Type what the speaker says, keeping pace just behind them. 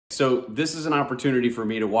So this is an opportunity for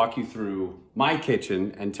me to walk you through my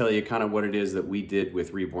kitchen and tell you kind of what it is that we did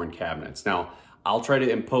with Reborn cabinets. Now, I'll try to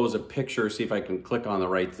impose a picture, see if I can click on the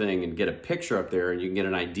right thing and get a picture up there, and you can get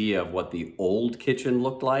an idea of what the old kitchen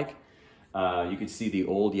looked like. You could see the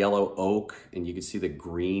old yellow oak, and you could see the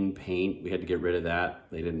green paint. We had to get rid of that.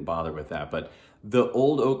 They didn't bother with that. But the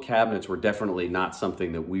old oak cabinets were definitely not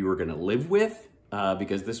something that we were going to live with,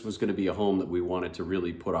 because this was going to be a home that we wanted to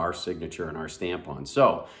really put our signature and our stamp on.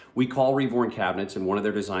 So we call Reborn Cabinets, and one of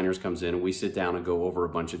their designers comes in, and we sit down and go over a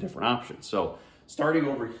bunch of different options. So starting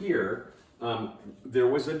over here, there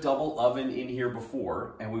was a double oven in here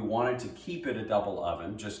before, and we wanted to keep it a double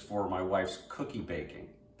oven just for my wife's cookie baking.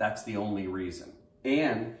 That's the only reason.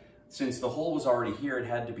 And since the hole was already here, it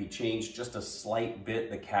had to be changed just a slight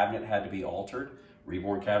bit. The cabinet had to be altered.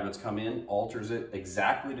 Reborn Cabinets come in, alters it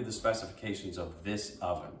exactly to the specifications of this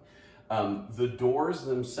oven. The doors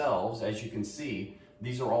themselves, as you can see,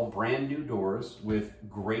 these are all brand new doors with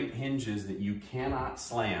great hinges that you cannot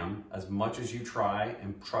slam as much as you try,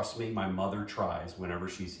 and trust me, my mother tries whenever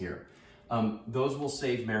she's here. Those will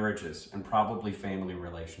save marriages and probably family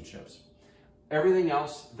relationships. Everything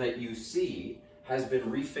else that you see has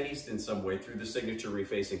been refaced in some way through the signature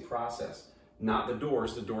refacing process. Not the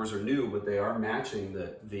doors are new, but they are matching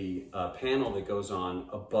the panel that goes on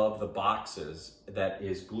above the boxes that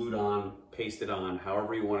is glued on, pasted on,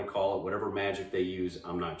 however you want to call it, whatever magic they use,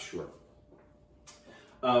 I'm not sure.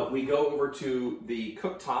 We go over to the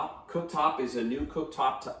cooktop. Cooktop is a new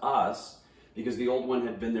cooktop to us because the old one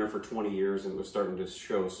had been there for 20 years and was starting to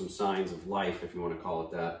show some signs of life, if you want to call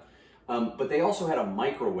it that. But they also had a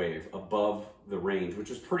microwave above the range,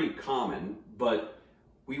 which was pretty common, but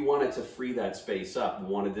we wanted to free that space up and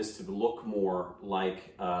wanted this to look more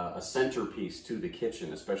like a centerpiece to the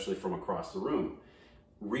kitchen, especially from across the room.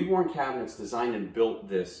 Reborn Cabinets designed and built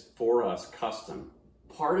this for us custom.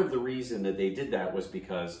 Part of the reason that they did that was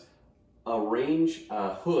because a range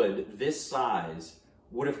hood this size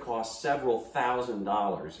would have cost several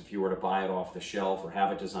 $1,000s if you were to buy it off the shelf or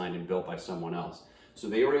have it designed and built by someone else. So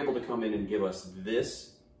they were able to come in and give us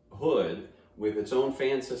this hood with its own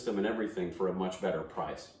fan system and everything for a much better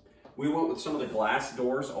price. We went with some of the glass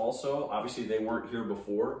doors also. Obviously they weren't here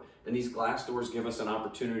before, and these glass doors give us an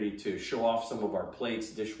opportunity to show off some of our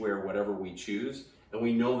plates, dishware, whatever we choose, and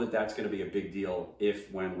we know that that's going to be a big deal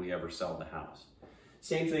when we ever sell the house.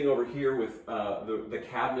 Same thing over here with the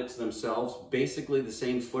cabinets themselves, basically the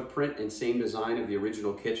same footprint and same design of the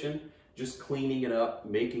original kitchen, just cleaning it up,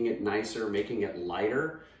 making it nicer, making it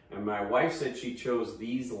lighter. And my wife said she chose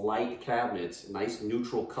these light cabinets, nice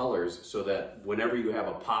neutral colors, so that whenever you have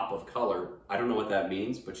a pop of color, I don't know what that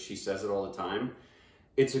means, but she says it all the time,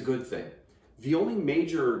 it's a good thing. The only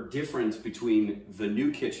major difference between the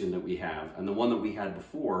new kitchen that we have and the one that we had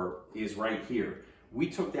before is right here. We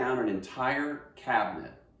took down an entire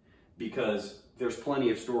cabinet because there's plenty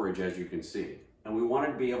of storage, as you can see. And we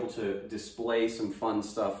wanted to be able to display some fun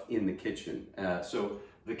stuff in the kitchen. So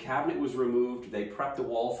the cabinet was removed. They prepped the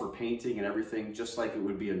wall for painting and everything, just like it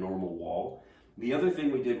would be a normal wall. The other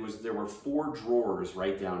thing we did was there were 4 drawers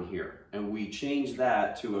right down here, and we changed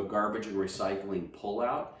that to a garbage and recycling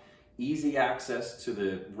pullout. Easy access to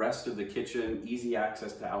the rest of the kitchen, easy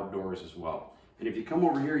access to outdoors as well. And if you come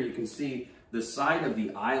over here, you can see the side of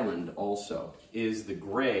the island also is the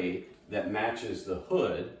gray that matches the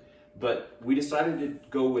hood. But we decided to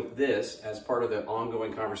go with this as part of the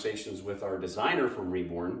ongoing conversations with our designer from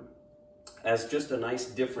Reborn as just a nice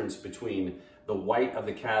difference between the white of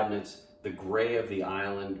the cabinets, the gray of the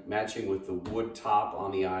island, matching with the wood top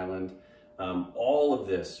on the island. All of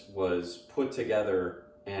this was put together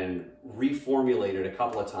and reformulated a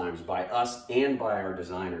couple of times by us and by our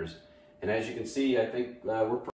designers. And as you can see, I think we're